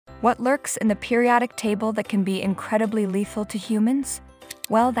What lurks in the periodic table that can be incredibly lethal to humans?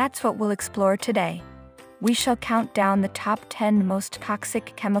 Well, that's what we'll explore today. We shall count down the top 10 most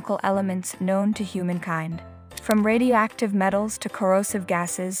toxic chemical elements known to humankind. From radioactive metals to corrosive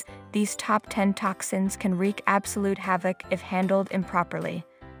gases, these top 10 toxins can wreak absolute havoc if handled improperly.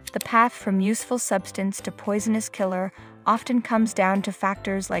 The path from useful substance to poisonous killer often comes down to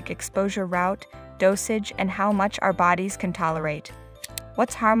factors like exposure route, dosage, and how much our bodies can tolerate.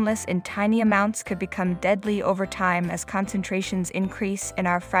 What's harmless in tiny amounts could become deadly over time as concentrations increase in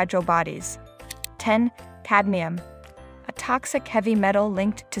our fragile bodies. 10. Cadmium. A toxic heavy metal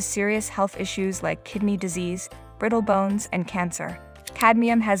linked to serious health issues like kidney disease, brittle bones, and cancer.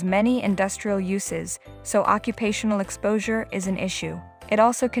 Cadmium has many industrial uses, so occupational exposure is an issue. It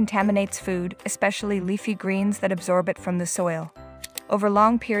also contaminates food, especially leafy greens that absorb it from the soil. Over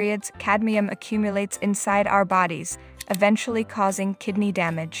long periods, cadmium accumulates inside our bodies, eventually causing kidney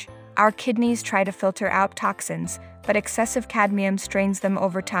damage. Our kidneys try to filter out toxins, but excessive cadmium strains them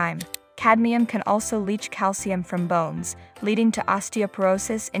over time. Cadmium can also leach calcium from bones, leading to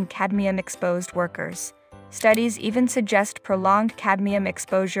osteoporosis in cadmium-exposed workers. Studies even suggest prolonged cadmium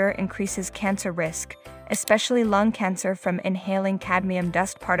exposure increases cancer risk, especially lung cancer from inhaling cadmium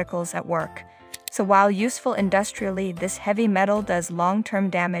dust particles at work. So while useful industrially, this heavy metal does long-term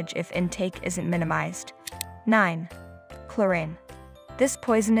damage if intake isn't minimized. 9. Chlorine. This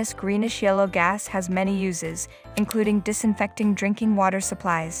poisonous greenish-yellow gas has many uses, including disinfecting drinking water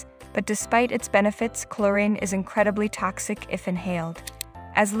supplies. But despite its benefits, chlorine is incredibly toxic if inhaled.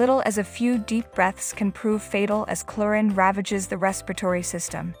 As little as a few deep breaths can prove fatal as chlorine ravages the respiratory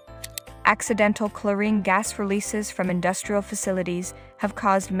system. Accidental chlorine gas releases from industrial facilities have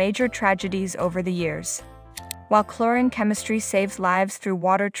caused major tragedies over the years. While chlorine chemistry saves lives through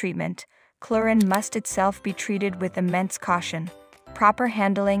water treatment, chlorine must itself be treated with immense caution. Proper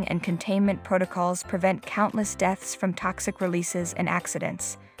handling and containment protocols prevent countless deaths from toxic releases and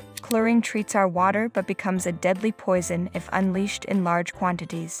accidents. Chlorine treats our water but becomes a deadly poison if unleashed in large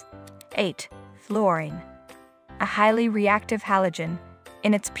quantities. 8. Fluorine. A highly reactive halogen.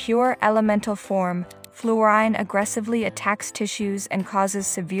 In its pure elemental form, fluorine aggressively attacks tissues and causes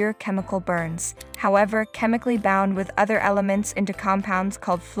severe chemical burns. However, chemically bound with other elements into compounds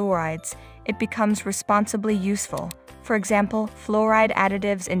called fluorides, it becomes responsibly useful. For example, fluoride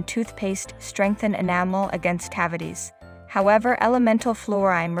additives in toothpaste strengthen enamel against cavities. However, elemental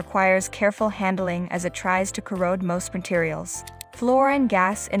fluorine requires careful handling as it tries to corrode most materials. Fluorine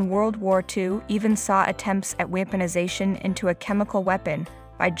gas in World War II even saw attempts at weaponization into a chemical weapon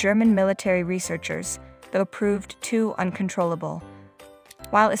by German military researchers, though proved too uncontrollable.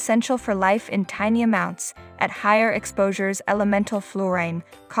 While essential for life in tiny amounts, at higher exposures elemental fluorine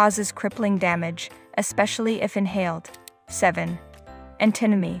causes crippling damage, especially if inhaled. 7.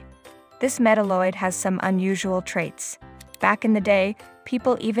 Antimony. This metalloid has some unusual traits. Back in the day,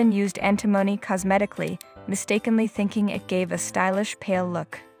 people even used antimony cosmetically, mistakenly thinking it gave a stylish pale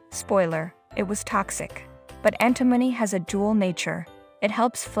look. Spoiler, it was toxic. But antimony has a dual nature. It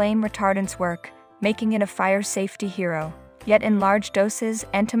helps flame retardants work, making it a fire safety hero. Yet in large doses,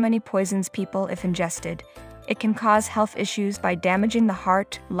 antimony poisons people if ingested. It can cause health issues by damaging the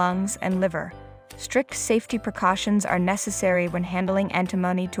heart, lungs, and liver. Strict safety precautions are necessary when handling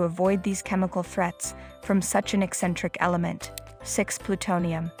antimony to avoid these chemical threats from such an eccentric element. 6.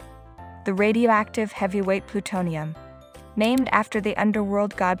 Plutonium. The radioactive heavyweight plutonium. Named after the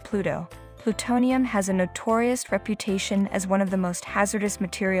underworld god Pluto, plutonium has a notorious reputation as one of the most hazardous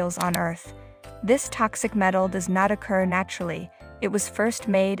materials on Earth. This toxic metal does not occur naturally. It was first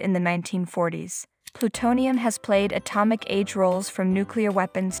made in the 1940s. Plutonium has played atomic age roles from nuclear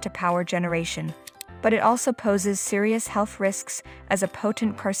weapons to power generation. But it also poses serious health risks as a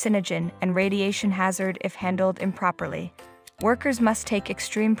potent carcinogen and radiation hazard if handled improperly. Workers must take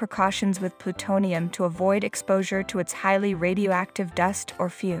extreme precautions with plutonium to avoid exposure to its highly radioactive dust or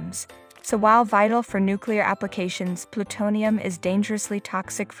fumes. So while vital for nuclear applications, plutonium is dangerously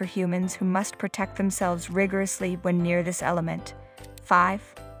toxic for humans who must protect themselves rigorously when near this element.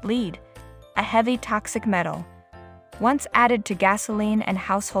 5. Lead. A heavy toxic metal. Once added to gasoline and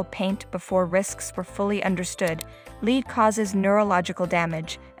household paint before risks were fully understood, lead causes neurological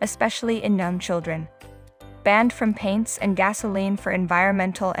damage, especially in young children. Banned from paints and gasoline for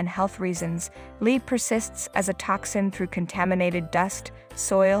environmental and health reasons, lead persists as a toxin through contaminated dust,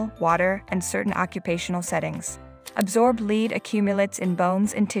 soil, water, and certain occupational settings. Absorbed lead accumulates in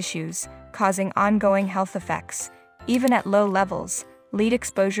bones and tissues, causing ongoing health effects. Even at low levels, lead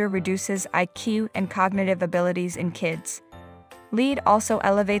exposure reduces IQ and cognitive abilities in kids. Lead also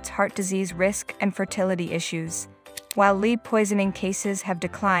elevates heart disease risk and fertility issues. While lead poisoning cases have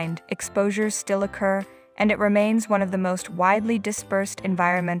declined, exposures still occur, and it remains one of the most widely dispersed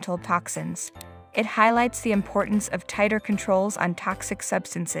environmental toxins. It highlights the importance of tighter controls on toxic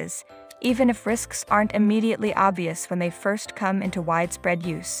substances, even if risks aren't immediately obvious when they first come into widespread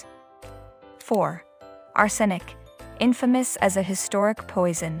use. 4. Arsenic. Infamous as a historic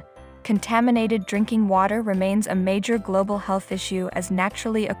poison, contaminated drinking water remains a major global health issue as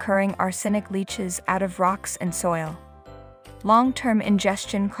naturally occurring arsenic leaches out of rocks and soil. Long-term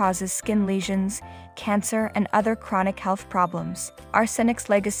ingestion causes skin lesions, cancer, and other chronic health problems. Arsenic's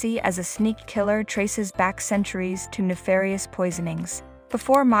legacy as a sneak killer traces back centuries to nefarious poisonings.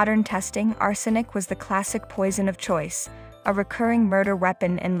 Before modern testing, arsenic was the classic poison of choice, a recurring murder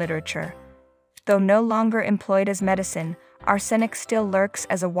weapon in literature. Though no longer employed as medicine, arsenic still lurks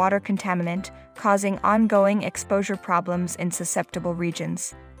as a water contaminant, causing ongoing exposure problems in susceptible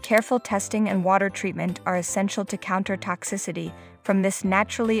regions. Careful testing and water treatment are essential to counter toxicity from this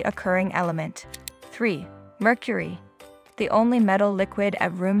naturally occurring element. 3. Mercury. The only metal liquid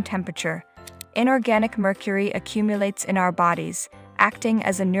at room temperature. Inorganic mercury accumulates in our bodies, acting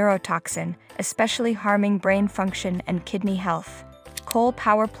as a neurotoxin, especially harming brain function and kidney health. Coal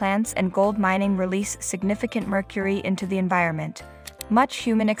power plants and gold mining release significant mercury into the environment. Much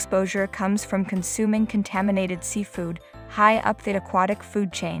human exposure comes from consuming contaminated seafood high up the aquatic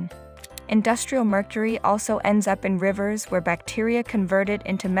food chain. Industrial mercury also ends up in rivers where bacteria convert it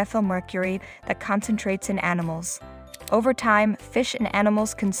into methylmercury that concentrates in animals. Over time, fish and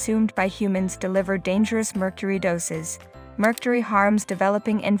animals consumed by humans deliver dangerous mercury doses. Mercury harms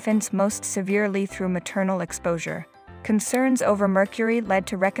developing infants most severely through maternal exposure. Concerns over mercury led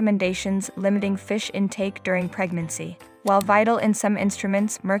to recommendations limiting fish intake during pregnancy. While vital in some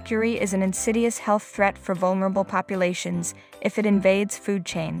instruments, mercury is an insidious health threat for vulnerable populations if it invades food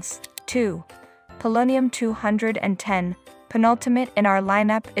chains. 2. Polonium-210. Penultimate in our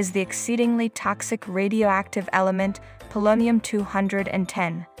lineup is the exceedingly toxic radioactive element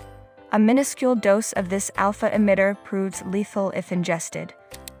polonium-210. A minuscule dose of this alpha emitter proves lethal if ingested.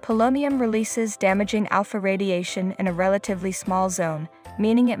 Polonium releases damaging alpha radiation in a relatively small zone,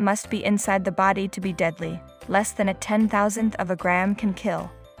 meaning it must be inside the body to be deadly. Less than a 10,000th of a gram can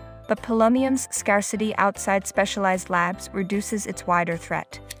kill. But polonium's scarcity outside specialized labs reduces its wider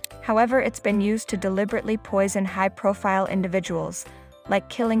threat. However, it's been used to deliberately poison high-profile individuals, like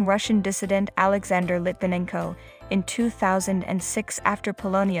killing Russian dissident Alexander Litvinenko in 2006 after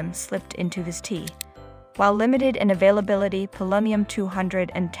polonium slipped into his tea. While limited in availability,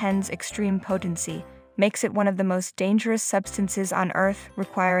 polonium-210's extreme potency makes it one of the most dangerous substances on Earth,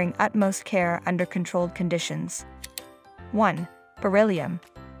 requiring utmost care under controlled conditions. 1. Beryllium.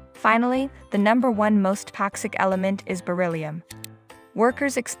 Finally, the number one most toxic element is beryllium.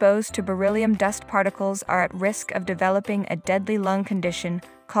 Workers exposed to beryllium dust particles are at risk of developing a deadly lung condition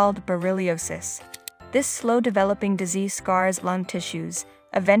called berylliosis. This slow-developing disease scars lung tissues,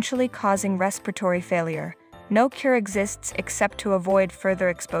 eventually causing respiratory failure. No cure exists except to avoid further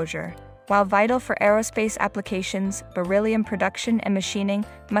exposure. While vital for aerospace applications, beryllium production and machining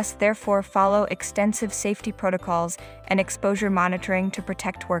must therefore follow extensive safety protocols and exposure monitoring to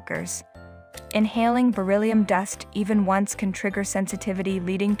protect workers. Inhaling beryllium dust even once can trigger sensitivity,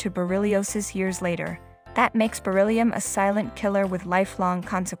 leading to berylliosis years later. That makes beryllium a silent killer with lifelong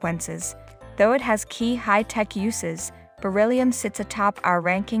consequences. Though it has key high-tech uses, beryllium sits atop our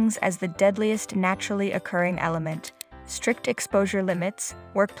rankings as the deadliest naturally occurring element. Strict exposure limits,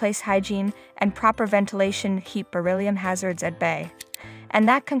 workplace hygiene, and proper ventilation keep beryllium hazards at bay. And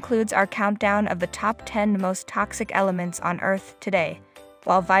that concludes our countdown of the top 10 most toxic elements on Earth today.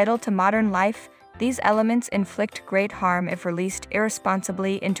 While vital to modern life, these elements inflict great harm if released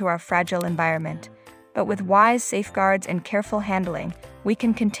irresponsibly into our fragile environment. But with wise safeguards and careful handling, we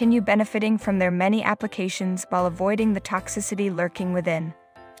can continue benefiting from their many applications while avoiding the toxicity lurking within.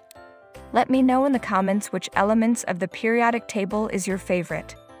 Let me know in the comments which elements of the periodic table is your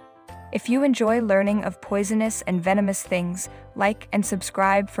favorite. If you enjoy learning of poisonous and venomous things, like and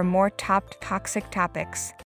subscribe for more top toxic topics.